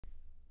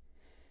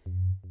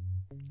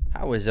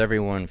How is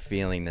everyone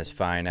feeling this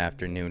fine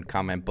afternoon?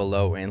 Comment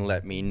below and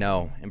let me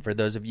know. And for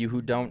those of you who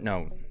don't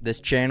know, this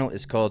channel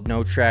is called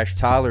No Trash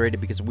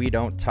Tolerated because we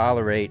don't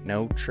tolerate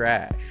no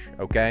trash,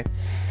 okay?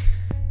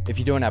 If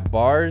you don't have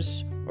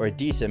bars or a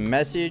decent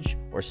message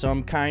or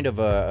some kind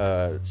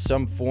of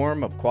some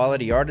form of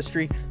quality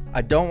artistry,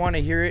 I don't want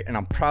to hear it, and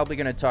I'm probably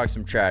going to talk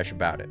some trash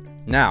about it.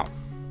 Now,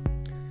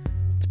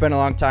 it's been a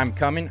long time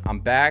coming. I'm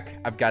back.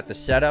 I've got the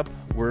setup.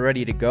 We're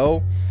ready to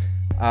go.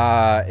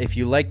 If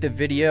you like the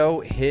video,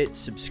 hit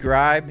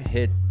subscribe,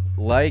 hit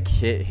like,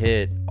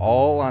 hit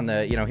all on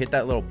the, hit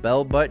that little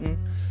bell button.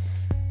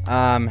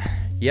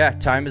 Yeah,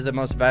 time is the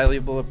most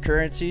valuable of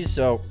currencies,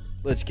 so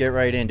let's get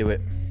right into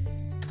it.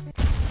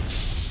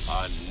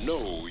 I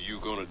know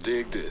you're gonna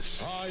dig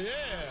this. Oh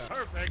yeah,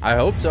 perfect. I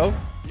hope so.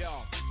 Yo,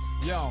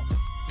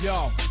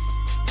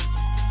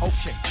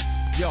 okay,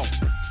 yo,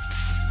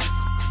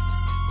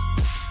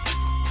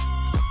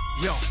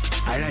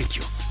 I like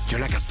you. You're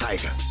like a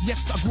tiger.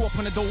 Yes, I grew up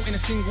on a dole in a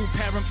single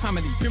parent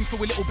family. Been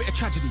through a little bit of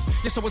tragedy.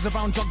 Yes, I was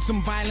around drugs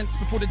and violence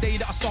before the day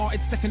that I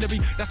started secondary.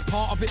 That's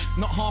part of it,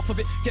 not half of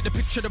it. Get the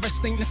picture, the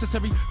rest ain't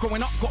necessary.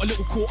 Growing up, got a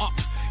little caught up.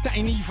 That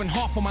ain't even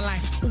half of my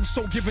life.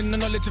 Also given the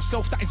knowledge of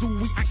self, that is all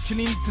we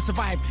actually need to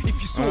survive.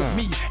 If you saw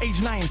me,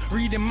 age 9,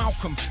 reading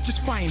Malcolm,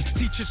 just fine.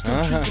 Teachers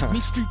still treated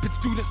me stupid.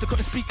 Students that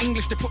couldn't speak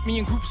English, they put me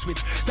in groups with.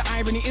 The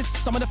irony is,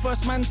 some of the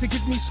first man to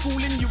give me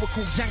schooling, you were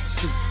called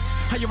youngsters.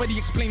 I already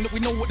explained that we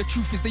know what the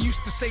truth is. They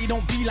used to say,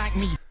 don't be like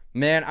me.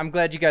 Man, I'm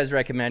glad you guys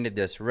recommended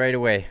this right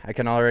away. I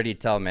can already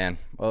tell, man.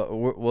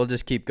 We'll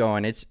just keep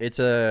going. It's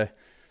a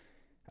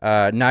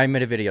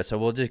 9-minute video, so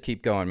we'll just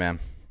keep going, man.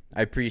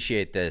 I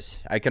appreciate this.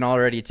 I can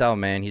already tell,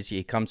 man.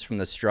 He comes from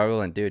the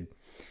struggle, and dude,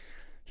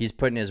 he's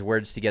putting his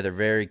words together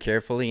very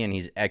carefully, and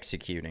he's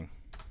executing.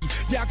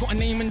 Yeah, I got a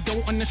name and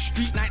dough on the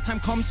street. Nighttime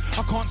comes,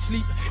 I can't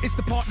sleep. It's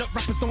the part that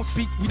rappers don't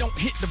speak. We don't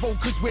hit the road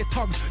cause we're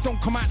thugs.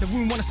 Don't come out the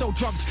room, wanna sell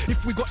drugs.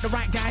 If we got the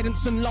right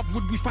guidance and love,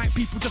 would we fight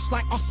people just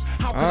like us?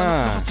 How can I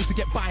not hustle to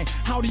get by?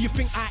 How do you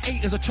think I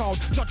ate as a child?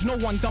 Judge no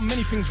one, done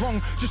many things wrong.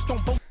 Just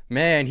don't boast.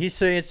 Man, he's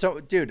saying so,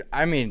 dude.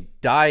 I mean,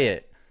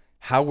 diet,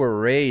 how we're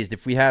raised.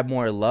 If we had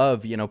more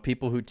love,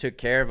 people who took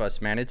care of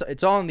us, man.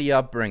 It's all in the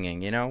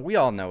upbringing, we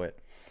all know it.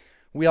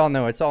 We all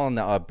know it's all in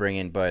the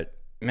upbringing, but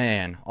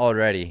man,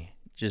 already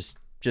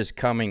just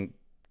coming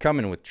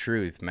with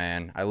truth,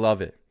 man. I love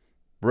it.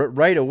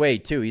 Right away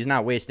too. He's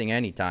not wasting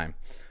any time.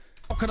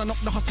 How can I not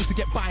the hustle to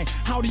get by?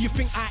 How do you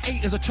think I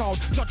ate as a child?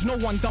 Judge no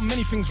one, done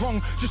many things wrong.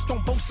 Just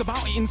don't boast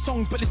about it in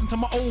songs, but listen to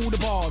my older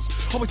bars.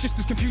 I was just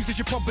as confused as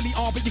you probably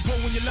are, but you grow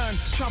when you learn.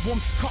 Travel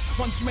and cut.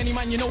 One too many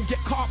man, get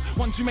caught up.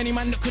 One too many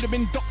man that could have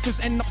been doctors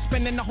end up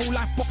spending the whole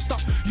life boxed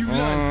up. You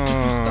learn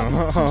if you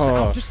study. So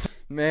out just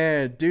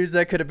man, dudes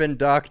that could have been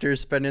doctors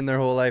spending their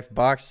whole life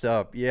boxed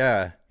up.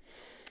 Yeah.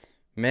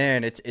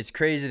 Man, it's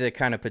crazy the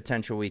kind of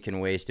potential we can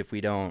waste if we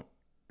don't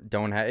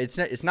have.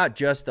 It's not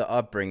just the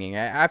upbringing.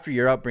 After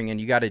your upbringing,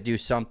 you got to do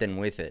something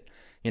with it.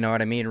 You know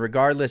what I mean?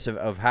 Regardless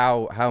of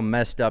how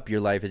messed up your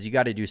life is, you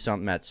got to do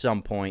something at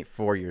some point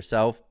for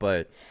yourself.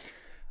 But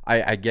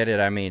I get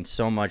it. I mean,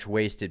 so much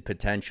wasted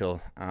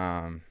potential.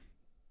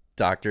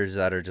 Doctors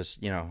that are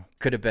just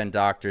could have been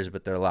doctors,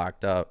 but they're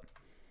locked up.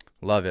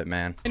 Love it,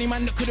 man. Any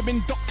man that could have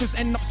been doctors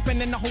end up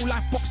spending the whole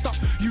life boxed up.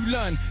 You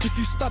learn if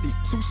you study,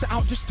 so set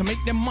out just to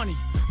make them money.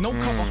 No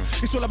cover.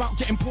 It's all about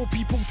getting poor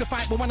people to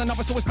fight with one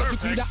another. So it's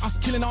logical that us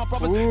killing our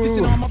brothers,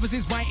 dissing our mothers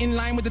is right in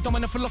line with the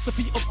dominant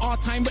philosophy of our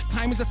time. But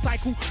time is a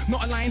cycle,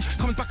 not a line.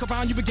 Comes back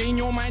around, you regain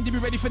your mind. You be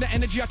ready for the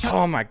energy I try.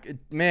 Oh my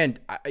man,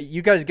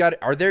 you guys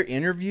are there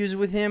interviews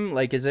with him?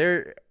 Like, is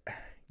there?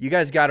 You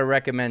guys got to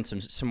recommend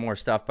some more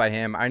stuff by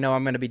him. I know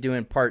I'm going to be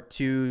doing part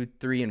 2,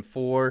 3, and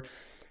 4.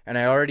 And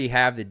I already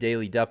have the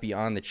Daily Duppy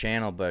on the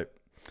channel, but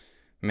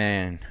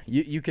man,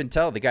 you can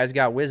tell the guy's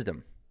got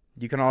wisdom.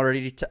 You can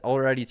already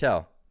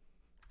tell.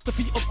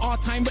 Philosophy of our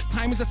time, but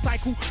time is a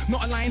cycle,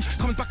 not a line.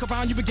 Comes back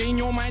around, you regain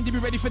your mind. You be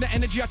ready for the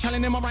energy I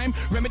challenge in my rhyme.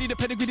 Remedy the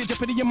pedigree, the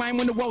jeopardy your mind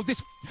when the world's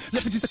this.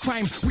 Leverage is a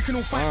crime. We can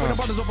all fight with our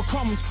brothers over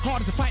crumbs.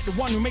 Harder to fight the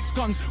one who makes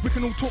guns. We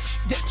can all talk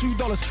get $2.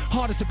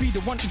 Harder to be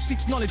the one who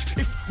seeks knowledge.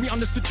 If we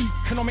understood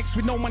economics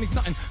with no money's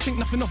nothing, think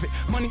nothing of it.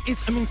 Money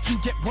is a means to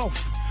get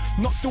wealth,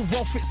 not the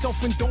wealth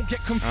itself. And don't get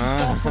confused.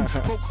 Far from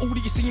broke. All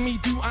that you see me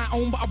do, I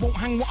own, but I won't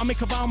hang what I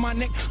make around my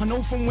neck. I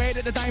know from where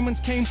that the diamonds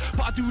came,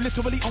 but I do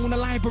literally own a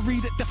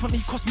library that definitely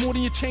costs more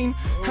than your chain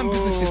and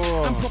businesses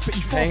and property.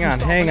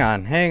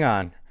 Hang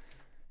on.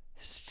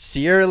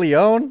 Sierra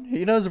Leone?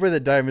 He knows where the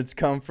diamonds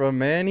come from,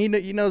 man. He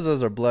knows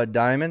those are blood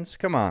diamonds.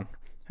 Come on.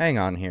 Hang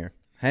on here.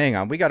 Hang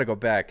on. We got to go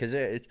back because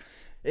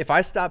if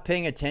I stop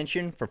paying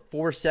attention for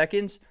 4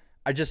 seconds,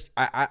 I just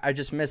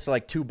missed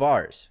like 2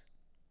 bars.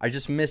 I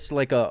just missed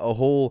like a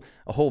whole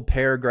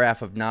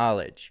paragraph of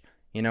knowledge.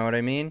 You know what I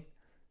mean?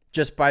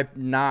 Just by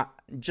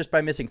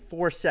missing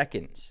 4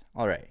 seconds.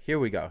 All right, here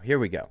we go.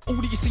 All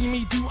that you see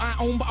me do, I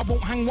own, but I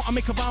won't hang what I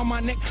make around my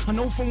neck. I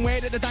know from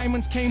where that the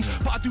diamonds came,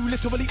 but I do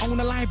literally own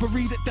a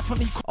library that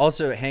definitely.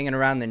 Also, hanging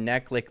around the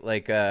neck,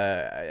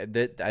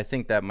 I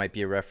think that might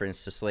be a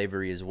reference to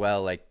slavery as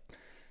well. Like,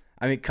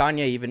 I mean,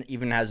 Kanye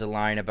even has a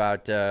line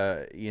about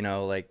you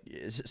know, like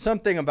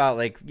something about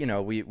like, you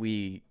know,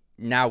 we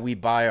now we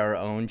buy our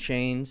own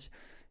chains,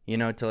 you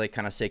know, to like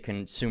kind of say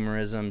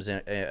consumerism's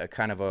a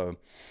kind of a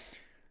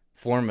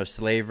form of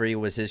slavery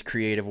was his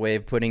creative way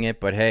of putting it.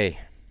 But hey,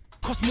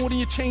 cost more than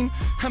your chain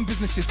and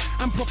businesses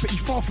and property.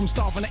 Far from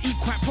starving, I eat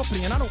quite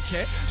properly, and I don't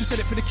care. Just said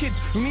it for the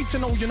kids who need to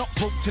know you're not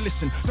broke to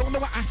listen. Don't know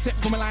an asset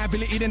from a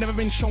liability. They've never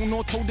been shown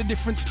or told the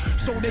difference,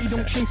 so they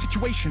don't change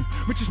situation.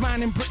 Richest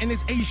man in Britain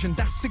is Asian.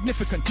 That's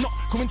significant, not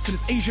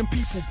coincidence. Asian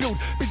people build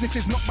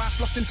businesses not by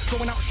flossing,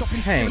 going out shopping.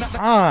 Hang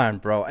on,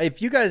 bro.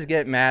 If you guys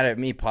get mad at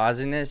me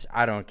pausing this,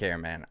 I don't care,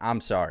 man. I'm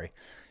sorry.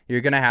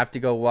 You're gonna have to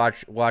go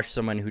watch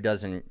someone who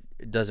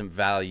doesn't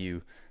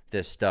value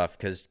this stuff,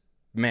 because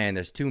man,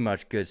 there's too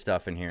much good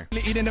stuff in here.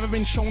 They've never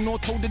been shown or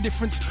told the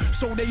difference,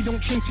 so they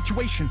don't change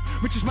situation.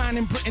 Richest man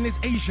in Britain is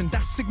Asian.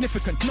 That's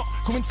significant, not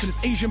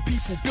coincidence. Asian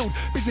people build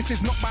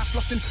businesses not by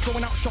flossing,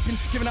 going out shopping,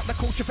 giving up the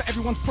culture for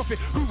everyone's profit.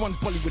 Who runs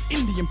Bollywood?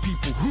 Indian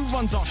people. Who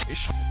runs our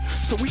ish?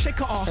 So we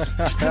shake our ass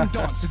and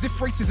dance as if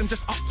racism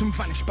just upped and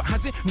vanished. But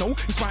has it? No,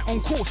 it's right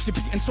on course. You're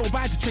beaten so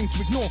bad you're trained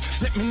to ignore.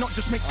 Let me not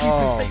just make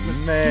sweeping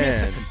statements. Man. Give me a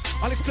second,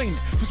 I'll explain it.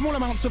 For small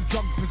amounts of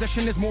drug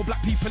possession, there's more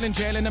black people in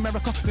jail in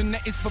America than there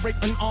is for rape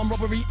and armed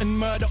robbery and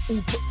murder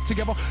all put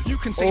together. You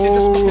can say they're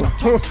just fucking up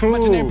drugs.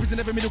 Imagine in prison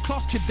every middle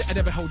class kid that had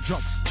ever held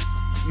drugs.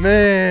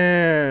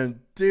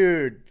 Man,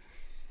 dude.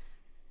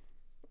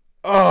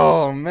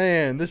 Oh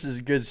man, this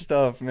is good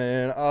stuff,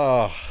 man.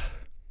 Oh,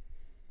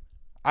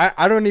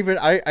 I don't even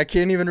I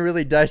can't even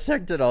really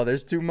dissect it all.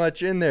 There's too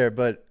much in there,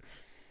 but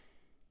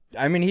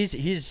I mean,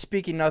 he's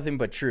speaking nothing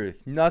but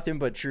truth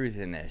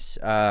in this.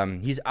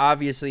 He's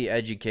obviously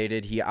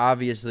educated. He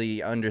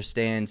obviously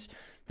understands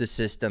the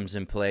systems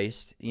in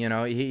place. You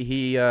know,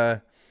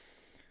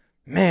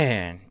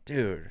 man,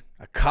 dude,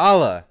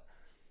 Akala,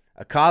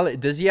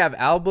 does he have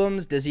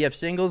albums? Does he have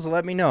singles?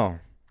 Let me know.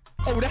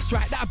 Oh, that's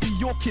right, that'd be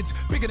your kids.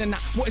 Bigger than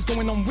that, what is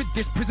going on with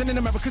this? Prison in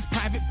America's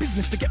private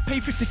business. They get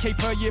paid $50K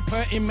per year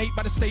per inmate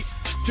by the state.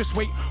 Just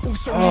wait,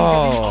 also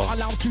legally are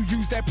allowed to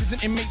use their prison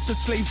inmates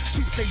as slaves.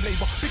 Cheap slave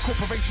labor, big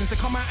corporations, they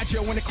come out of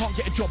jail when they can't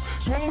get a job.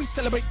 So when we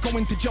celebrate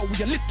going to jail,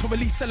 we are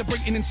literally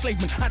celebrating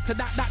enslavement. Add to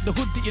that the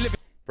hood that you live in.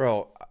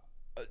 Bro,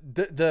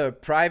 the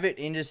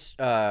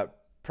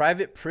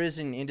private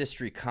prison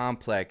industry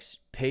complex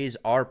pays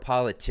our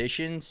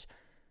politicians.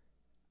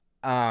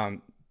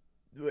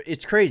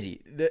 It's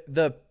crazy.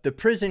 The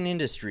prison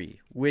industry,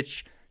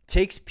 which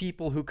takes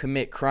people who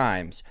commit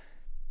crimes,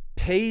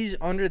 pays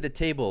under the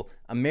table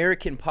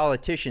American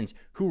politicians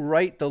who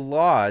write the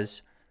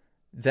laws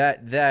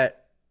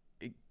that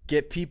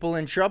get people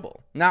in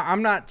trouble. Now,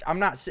 I'm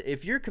not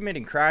if you're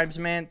committing crimes,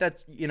 man,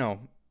 that's, you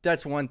know,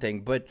 that's one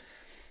thing, but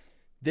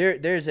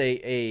there's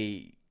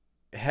a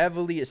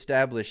heavily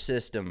established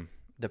system,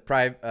 the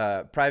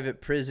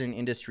private prison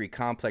industry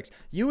complex.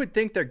 You would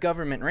think they're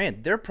government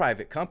ran. They're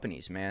private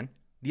companies, man.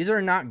 These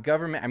are not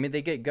government. I mean,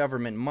 they get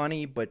government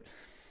money, but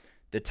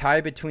the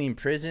tie between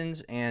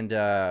prisons and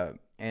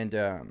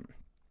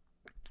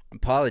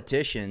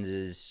politicians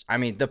is, I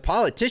mean, the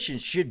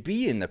politicians should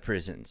be in the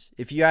prisons,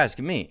 if you ask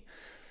me.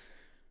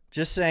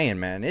 Just saying,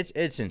 man.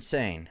 It's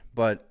insane.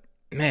 But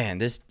man,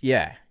 this,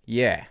 yeah.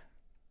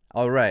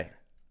 All right.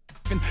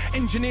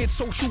 Engineered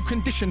social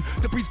condition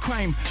that breeds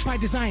crime by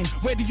design.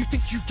 Where do you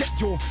think you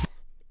get your...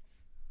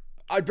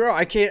 Bro,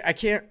 I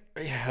can't.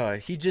 Yeah,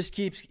 he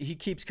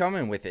keeps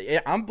coming with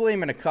it. I'm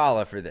blaming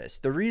Akala for this.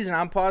 The reason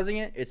I'm pausing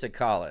it, it's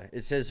Akala.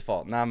 It's his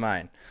fault, not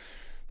mine.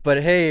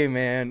 But hey,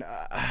 man,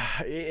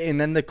 and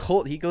then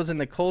he goes in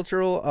the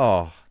cultural.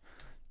 Oh,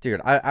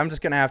 dude, I'm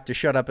just gonna have to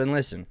shut up and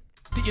listen.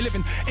 That you live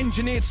in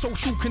engineered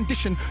social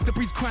condition that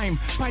breeds crime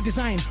by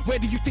design. Where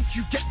do you think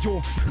you get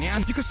your...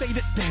 And you could say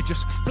that they're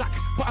just black,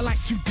 but I like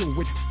to deal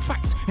with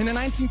facts. In the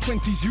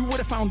 1920s, you would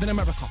have found in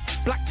America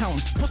black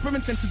towns,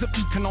 prospering centers of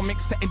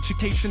economics to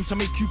education to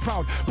make you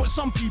proud. But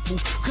some people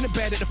couldn't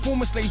bear that the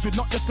former slaves would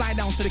not just slide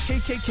down to the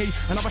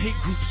KKK and other hate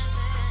groups.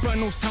 Burn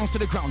those towns to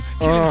the ground,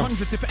 killing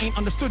hundreds if it ain't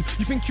understood.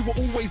 You think you were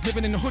always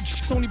living in the hood.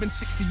 It's only been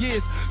 60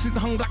 years since the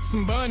hung blacks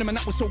and burned them, and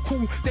that was so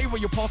cool. They were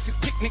your baskets,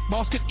 picnic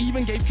baskets,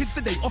 even gave kids the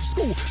day off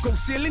school. Go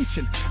see a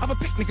lynching, have a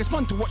picnic, it's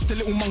fun to watch the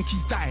little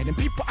monkeys die. And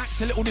people act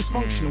a little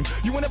dysfunctional.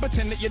 You wanna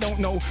pretend that you don't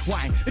know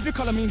why. If your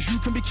color means you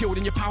can be killed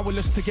and you're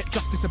powerless to get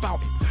justice about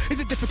it, is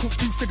it difficult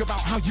to figure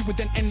out how you would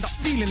then end up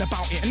feeling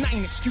about it? And that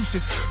ain't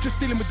excuses, just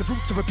dealing with the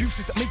roots of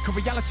abuses that make a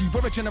reality.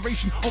 We're a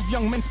generation of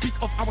young men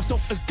speak of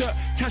ourselves as dirt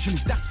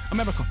casually. That's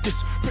America,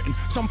 this Britain.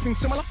 Something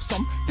similar,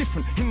 some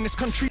different in this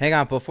country. Hang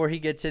on, before he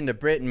gets into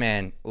Britain,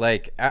 man,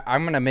 like,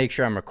 I'm gonna make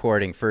sure I'm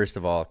recording first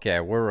of all. Okay,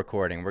 we're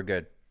recording, we're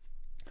good.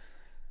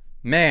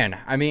 Man,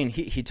 I mean,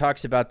 he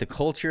talks about the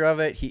culture of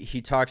it.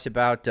 He talks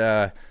about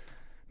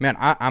man,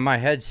 my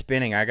head's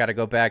spinning. I gotta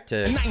go back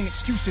to... And that ain't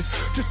excuses,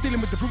 just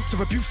dealing with the roots of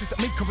abuses that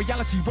make a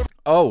reality.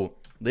 Oh,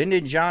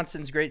 Lyndon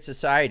Johnson's Great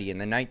Society in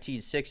the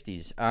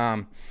 1960s.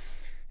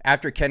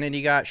 After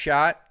Kennedy got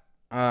shot,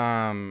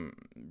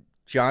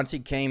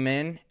 Johnson came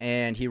in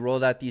and he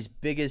rolled out these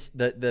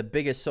the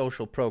biggest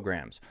social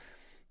programs.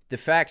 The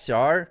facts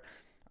are,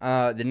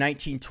 the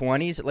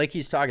 1920s, like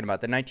he's talking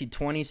about, the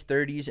 1920s,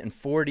 30s, and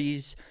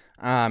 40s,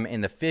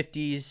 and the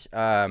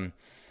 50s.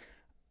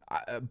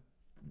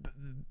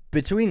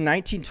 Between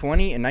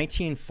 1920 and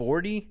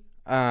 1940,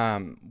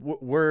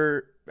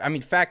 I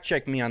mean, fact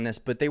check me on this,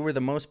 but they were the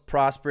most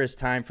prosperous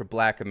time for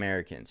Black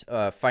Americans,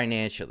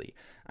 financially.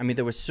 I mean,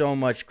 there was so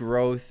much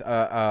growth.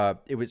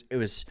 It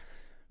was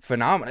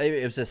phenomenal.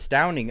 It was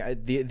astounding.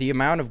 The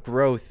amount of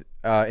growth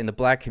in the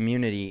Black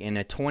community in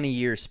a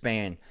 20-year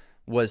span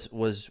was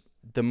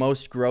the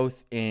most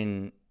growth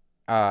in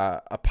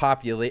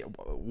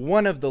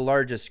one of the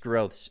largest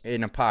growths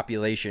in a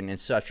population in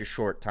such a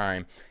short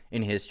time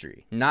in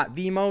history. Not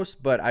the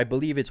most, but I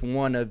believe it's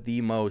one of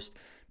the most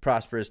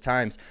prosperous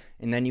times.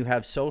 And then you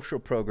have social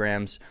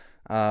programs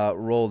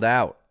rolled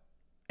out,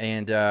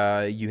 and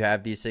you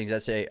have these things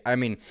that say, I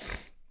mean,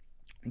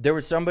 there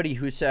was somebody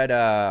who said,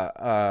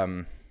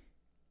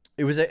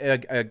 it was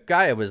a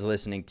guy I was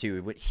listening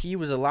to. He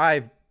was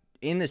alive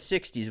in the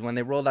 60s when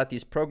they rolled out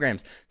these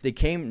programs. They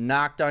came,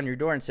 knocked on your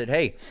door and said,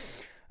 hey,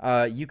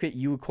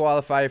 you would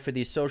qualify for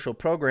these social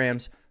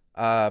programs,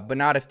 but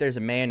not if there's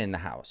a man in the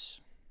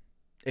house.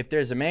 If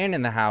there's a man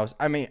in the house,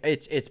 I mean,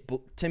 it's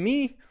to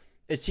me,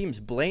 it seems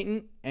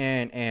blatant,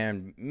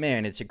 and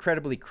man, it's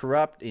incredibly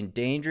corrupt and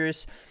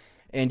dangerous.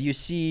 And you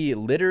see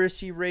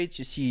literacy rates,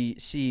 you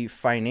see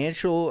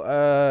financial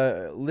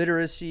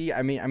literacy.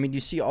 I mean,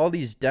 you see all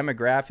these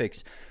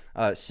demographics,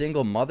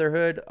 single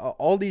motherhood,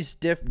 all these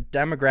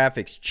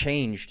demographics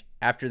changed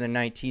after the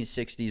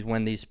 1960s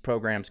when these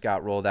programs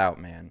got rolled out,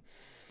 man.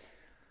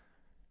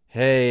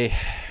 Hey,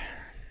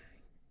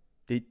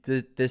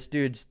 this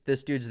dude's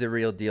the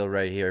real deal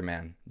right here,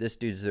 man. This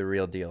dude's the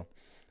real deal.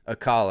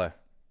 Akala,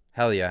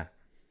 hell yeah.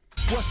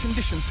 Worst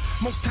conditions,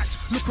 most tax,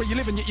 look where you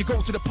living, yet you go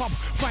to the pub.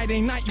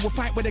 Friday night, you will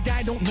fight with a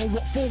guy, don't know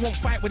what for, won't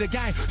fight with a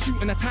guy.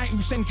 Shooting a tight,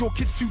 you send your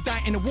kids to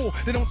die in a war.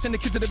 They don't send the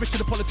kids to the rich or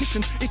the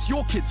politician, it's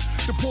your kids,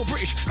 the poor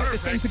British, they're the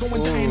same to go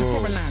and die in a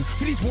foreign land.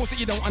 For these wars that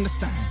you don't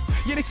understand.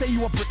 Yeah, they say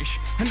you are British,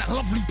 and that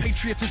lovely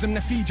patriotism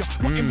they feed you.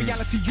 But in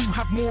reality, you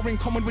have more in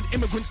common with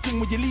immigrants than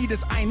with your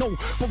leaders. I know,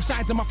 both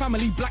sides of my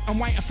family, black and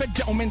white, a fed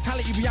ghetto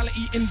mentality,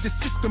 reality in this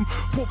system.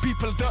 Poor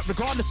people are dirt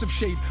regardless of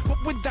shade. But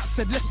with that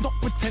said, let's not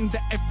pretend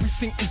that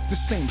everything is the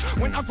same.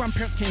 When our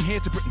grandparents came here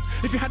to Britain,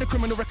 if you had a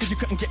criminal record you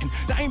couldn't get in.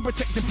 That ain't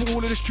protecting from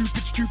all of the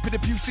stupid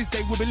abuses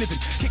they will be living.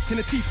 Kicked in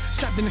the teeth,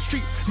 stabbed in the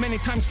street, many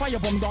times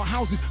firebombed our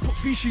houses, put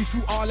feces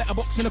through our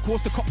letterbox, and of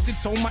course the cops did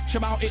so much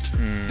about it.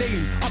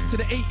 Daily, up to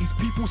the 80s,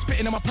 people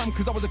spitting in my pram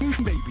because I was a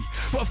baby.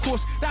 But of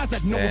course, that has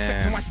had no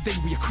effect on why today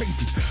we are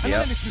crazy. And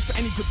none of this was for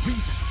any good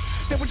reason.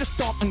 They were just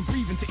dark and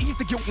breathing to ease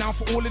the guilt now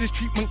for all of this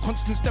treatment.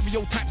 Constant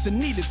stereotypes are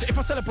needed. So if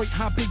I celebrate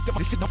how big that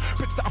my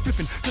bricks that are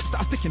flipping, clips that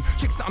are sticking,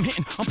 chicks that I'm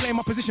hitting, I'm playing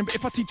my position. But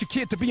if I teach a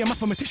kid to be a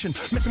mathematician,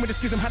 messing with the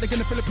schism, how they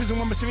gonna fill a prison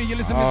when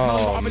materialism is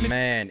not a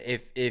man,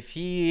 if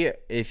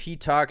he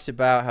talks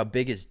about how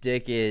big his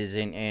dick is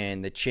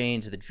and the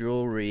chains, the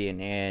jewelry,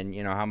 and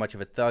you know how much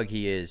of a thug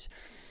he is,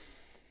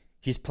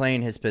 he's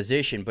playing his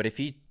position. But if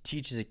he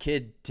teaches a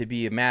kid to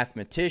be a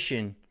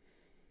mathematician,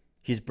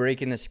 he's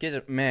breaking the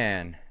schism,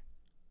 man.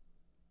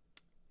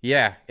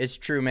 Yeah, it's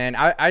true, man.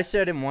 I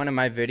said in one of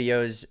my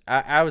videos,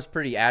 I was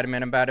pretty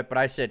adamant about it, but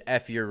I said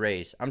F your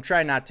race. I'm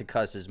trying not to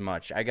cuss as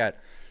much. I got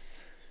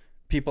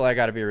people I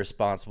got to be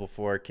responsible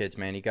for, kids,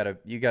 man. You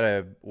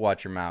gotta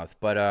watch your mouth.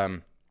 But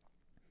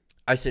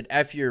I said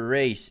F your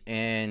race,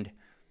 and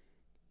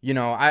you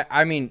know,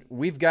 I mean,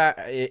 we've got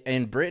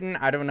in Britain,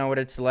 I don't know what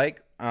it's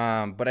like,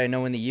 but I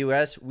know in the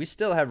U.S. we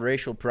still have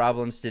racial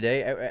problems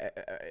today.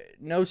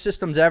 No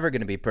system's ever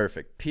going to be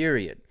perfect,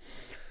 period.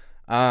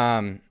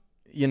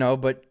 You know,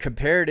 but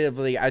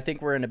comparatively, I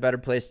think we're in a better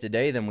place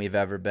today than we've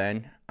ever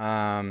been.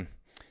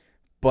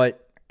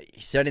 But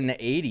he said in the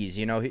 80s,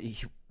 you know,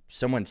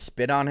 someone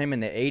spit on him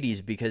in the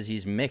 80s because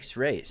he's mixed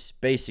race,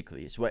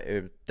 basically. Is what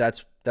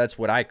that's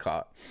what I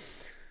caught.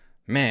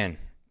 Man,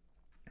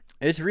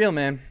 it's real,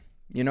 man.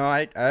 You know,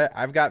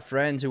 I've got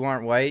friends who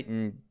aren't white,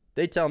 and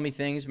they tell me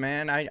things,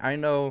 man. I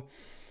know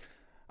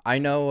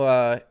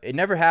it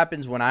never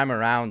happens when I'm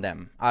around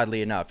them,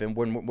 oddly enough. And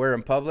when we're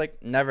in public,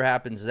 it never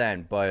happens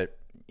then. But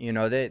you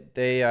know,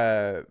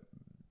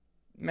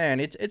 man,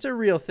 it's a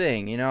real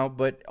thing, you know,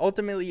 but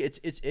ultimately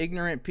it's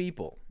ignorant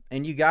people,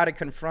 and you got to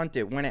confront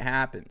it when it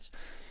happens,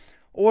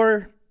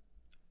 or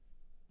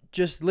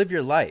just live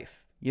your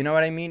life. You know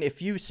what I mean?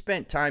 If you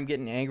spent time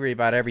getting angry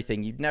about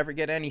everything, you'd never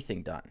get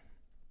anything done.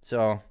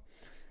 So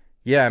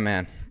yeah,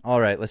 man. All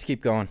right, let's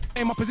keep going.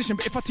 In my position,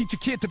 but if I teach a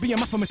kid to be a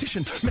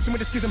mathematician, messing with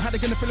the schism, how they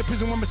gonna fill a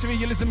prison when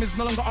materialism is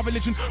no longer our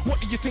religion?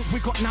 What do you think we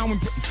got now in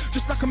Britain?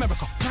 Just like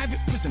America, private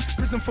prison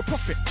for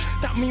profit.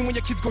 That mean when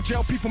your kids go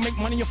jail, people make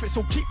money off it.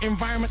 So keep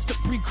environments that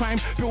breed crime,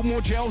 build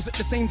more jails at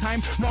the same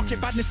time. Market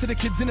badness to the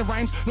kids in the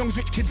rhymes. Long as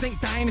rich kids ain't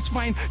dying, it's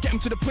fine. Get them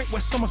to the point where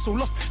some are so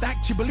lost they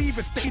actually believe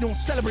if they don't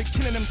celebrate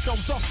killing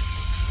themselves off.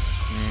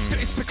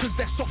 That it's because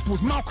they're soft.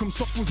 Was Malcolm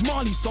soft? Was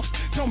Marley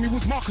soft? Tell me,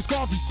 was Marcus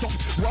Garvey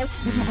soft? Well,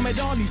 was Muhammad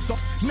Ali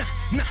soft? Nah,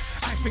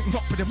 I think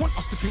not, but they want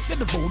us to think that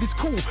the road is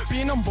cool.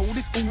 Being on road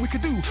is all we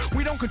could do.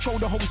 We don't control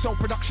the wholesale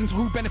production, so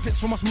who benefits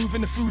from us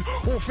moving the food?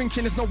 All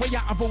thinking there's no way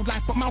out of road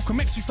life, but Malcolm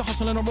X used to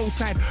hustle on the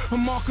roadside.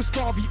 And Marcus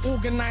Garvey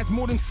organized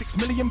more than 6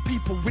 million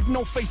people with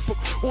no Facebook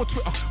or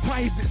Twitter.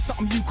 Why is it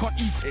something you can't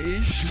eat?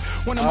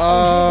 One of my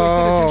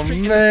own homeboys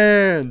did a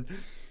man.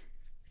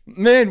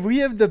 Man, we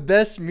have the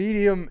best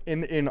medium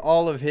in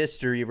all of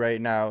history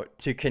right now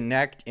to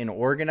connect and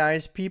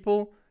organize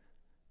people.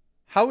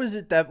 How is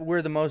it that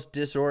we're the most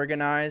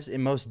disorganized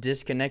and most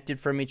disconnected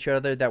from each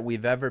other that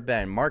we've ever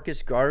been?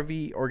 Marcus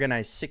Garvey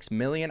organized 6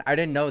 million? I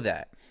didn't know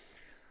that.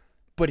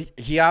 But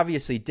he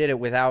obviously did it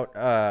without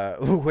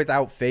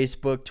without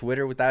Facebook,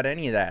 Twitter, without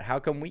any of that. How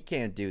come we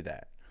can't do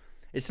that?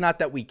 It's not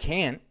that we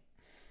can't.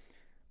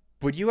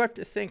 But you have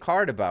to think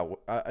hard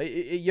about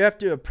you have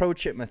to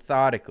approach it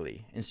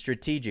methodically and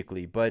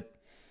strategically. But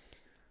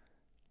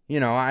you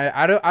know,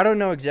 I don't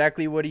know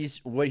exactly what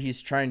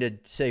he's trying to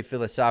say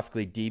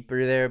philosophically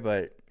deeper there,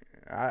 but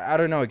I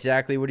don't know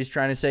exactly what he's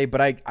trying to say, but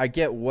I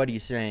get what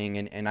he's saying,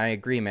 and I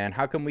agree, man.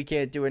 How come we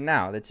can't do it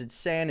now? That's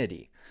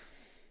insanity.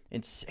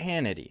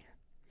 Insanity.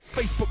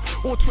 Facebook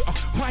or Twitter,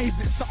 why is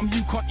it something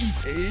you can't eat?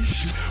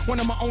 One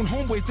of my own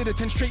homeboys did a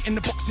 10 straight in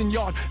the boxing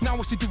yard. Now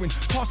what's he doing?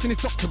 Passing his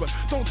doctorate.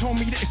 Don't tell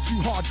me that it's too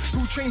hard.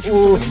 Who trained you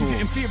to believe it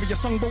inferior?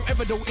 Sungbo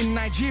Ebedo in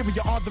Nigeria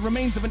are the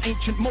remains of an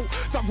ancient moat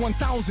dug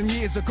 1,000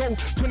 years ago.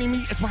 20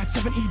 meters wide,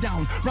 70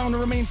 down. Round the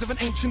remains of an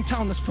ancient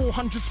town that's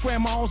 400 square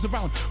miles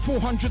around.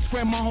 400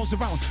 square miles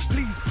around.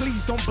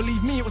 Please don't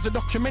believe me. It was a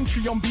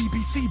documentary on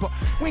BBC, but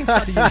we ain't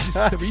studying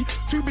history.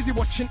 Too busy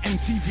watching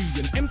MTV,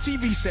 and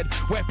MTV said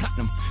we're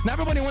platinum. Now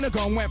everybody wanna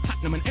go and wear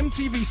platinum, and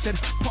MTV said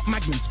pop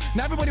magnums.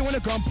 Now everybody wanna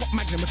go and pop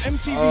magnum. If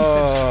MTV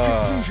said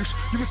drink prune juice,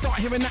 you can start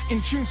hearing that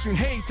in tune soon.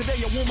 Hey, today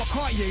I wore my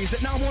Cartier. Is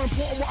it now more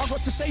important what I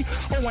got to say?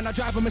 Oh, and I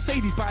drive a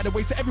Mercedes, by the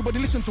way, so everybody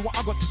listen to what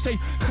I got to say.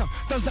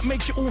 Does that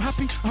make you all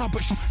happy? But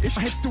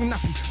my head's still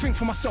nappy. Think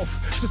for myself,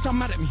 so some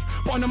mad at me,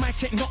 but on the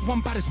mic ain't not one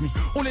bad as me.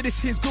 All of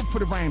this here's good for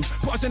the rhymes.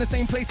 Put us in the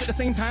same place at the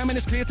same time, and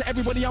it's clear to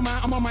everybody I'm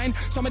out of my mind.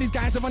 Some of these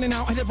guys are running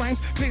out of their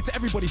rhymes. Clear to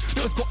everybody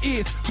that has got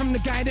ears. I'm the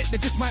guy that they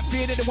just might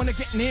fear, that they wanna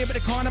get near, but they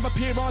can't have a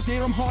peer. Oh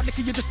dear, I'm hard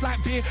liquor, you just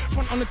like beer.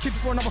 Front on the kid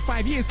for another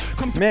 5 years.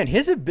 Man,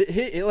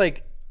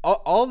 like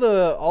all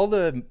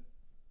the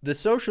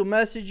social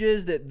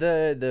messages, that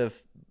the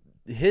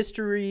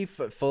history,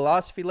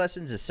 philosophy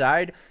lessons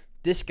aside,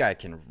 this guy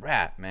can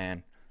rap,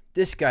 man.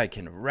 This guy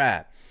can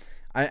rap.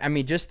 I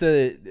mean, just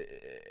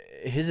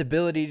his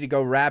ability to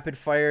go rapid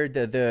fire.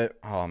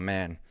 Oh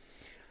man,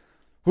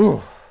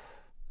 whew.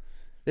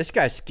 This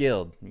guy's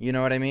skilled. You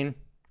know what I mean?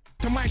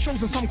 To my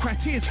shows and some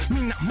criteria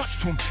mean that much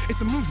to him. It's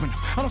a movement.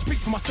 I don't speak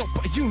for myself,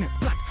 but a unit.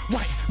 Black,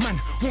 white, man,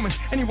 woman.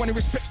 Anyone who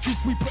respects truth,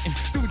 we put in.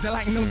 Dudes are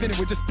like no dinner,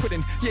 we're just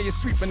pudding. Yeah, you're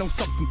sweet, but no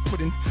substance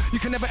pudding. You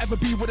can never ever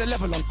be with a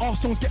level on. All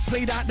songs get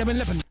played out there in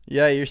Lebanon.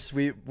 Yeah, you're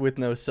sweet with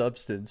no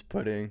substance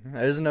pudding.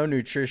 There's no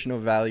nutritional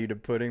value to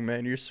pudding,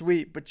 man. You're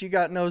sweet, but you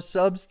got no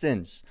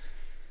substance.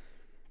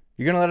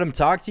 You're gonna let him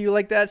talk to you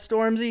like that,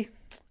 Stormzy?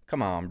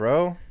 Come on,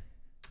 bro.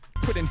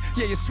 Pudding.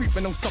 Yeah, you're sweet,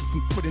 but no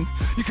substance pudding.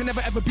 You can never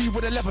ever be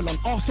with a level on.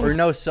 All songs or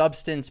no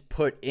substance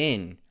put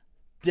in.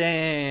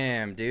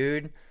 Damn,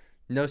 dude.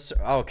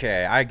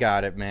 Okay, I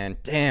got it, man.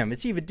 Damn,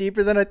 it's even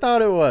deeper than I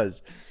thought it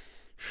was.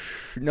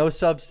 No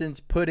substance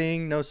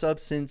pudding, no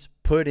substance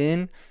put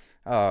in.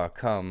 Oh,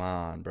 come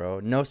on, bro.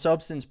 No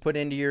substance put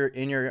into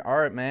your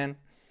art, man.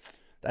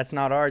 That's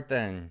not art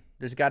then.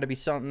 There's got to be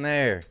something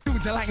there.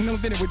 Dudes are like no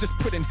dinner, we're just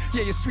pudding.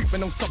 Yeah, you're sweet,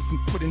 but no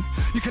substance pudding.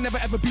 You can never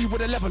ever be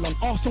with a level on.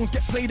 All songs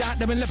get played out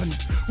there in Lebanon.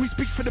 We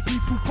speak for the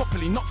people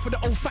properly, not for the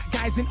old fat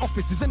guys in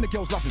offices and the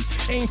girls love him.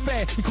 Ain't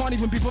fair, you can't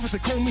even be bothered to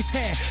comb his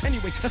hair.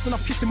 Anyway, that's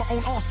enough kissing my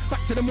own ass.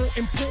 Back to the more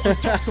important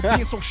task of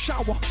being so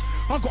shower.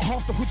 I got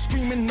half the hood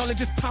screaming,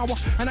 knowledge is power.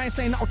 And I ain't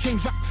saying that'll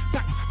change rap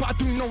back, but I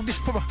do know this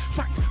for a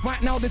fact.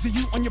 Right now there's a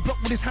youth on your block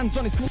with his hands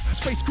on his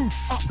face screwed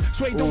up.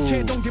 So he don't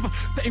care, don't give a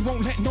that he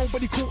won't let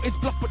nobody call his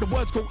bluff, but the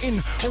words go in.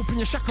 Open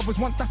your shaka, was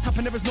once that's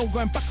happened, there is no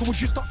going backwards.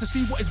 You start to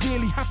see what is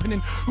really happening.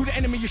 Who the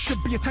enemy you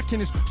should be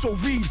attacking is. So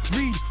read,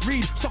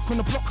 stuck on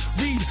the block,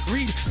 read,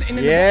 sitting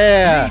in the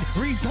box,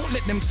 read, don't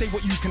let them say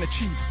what you can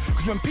achieve.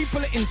 Because when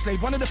people are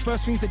enslaved, one of the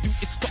first things they do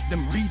is stop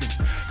them reading.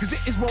 Because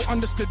it is well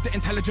understood that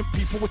intelligent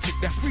people will take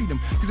their freedom.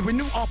 Because if we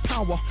knew our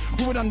power,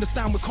 we would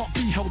understand we can't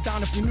be held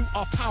down if we knew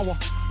our power.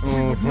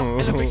 We would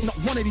not elevate not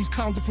one of these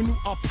clowns if we knew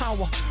our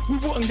power.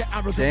 We wouldn't get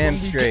arrogant when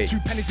we get 2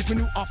 pennies if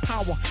we knew our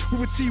power. We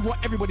would see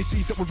what everybody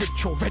sees, that we're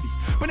rich already.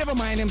 But never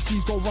mind,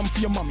 MCs go run for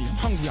your mummy. I'm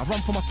hungry, I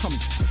run for my tummy.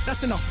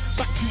 That's enough,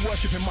 back to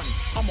worshipping money.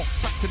 I'm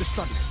off, back to the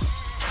study.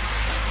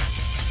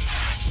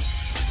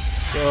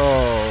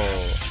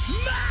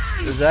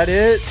 Oh, is that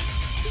it?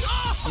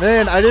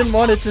 Man, I didn't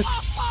want it to.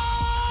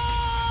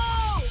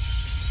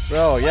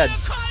 Bro, yeah.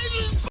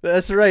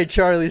 That's right,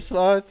 Charlie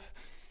Sloth.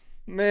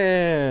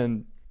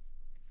 Man.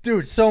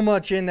 Dude, so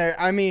much in there.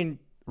 I mean,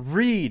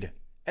 read.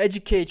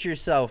 Educate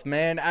yourself,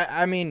 man.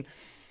 I mean,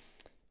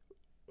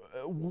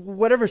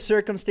 whatever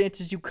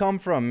circumstances you come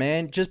from,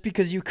 man, just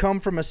because you come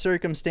from a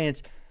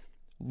circumstance,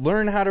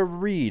 learn how to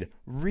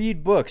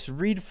read books,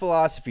 read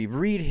philosophy,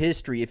 read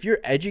history. If you're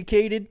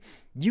educated,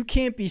 you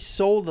can't be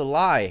sold a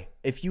lie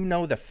if you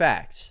know the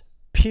facts,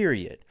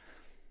 period.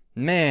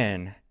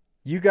 Man,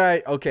 you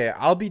guys, okay,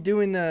 I'll be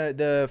doing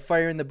the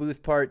Fire in the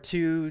Booth part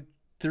 2,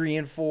 3,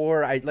 and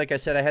 4. Like I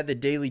said, I had the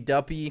Daily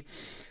Duppy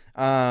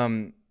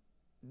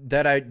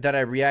that I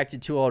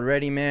reacted to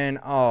already, man.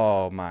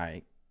 Oh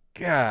my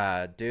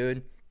God,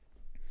 dude.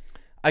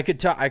 I could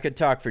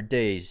talk for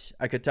days.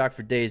 I could talk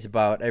for days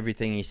about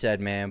everything he said,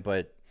 man,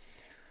 but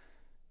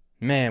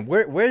man,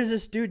 where's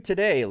this dude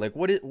today? Like,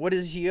 what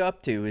is he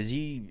up to? Is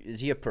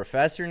he a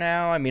professor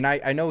now? I mean,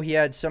 I know he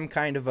had some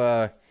kind of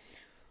a,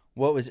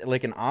 what was it,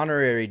 like an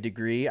honorary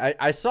degree.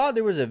 I saw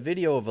there was a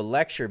video of a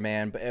lecture,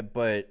 man,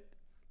 but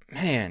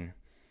man,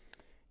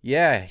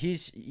 yeah,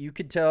 you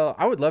could tell.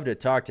 I would love to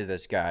talk to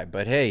this guy,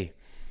 but hey,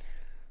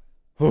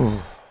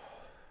 whew,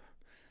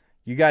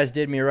 you guys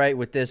did me right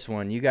with this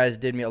one. You guys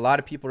did me. A lot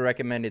of people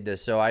recommended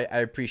this, so I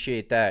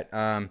appreciate that.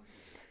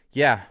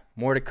 Yeah,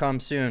 more to come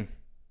soon.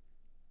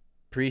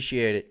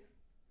 Appreciate it.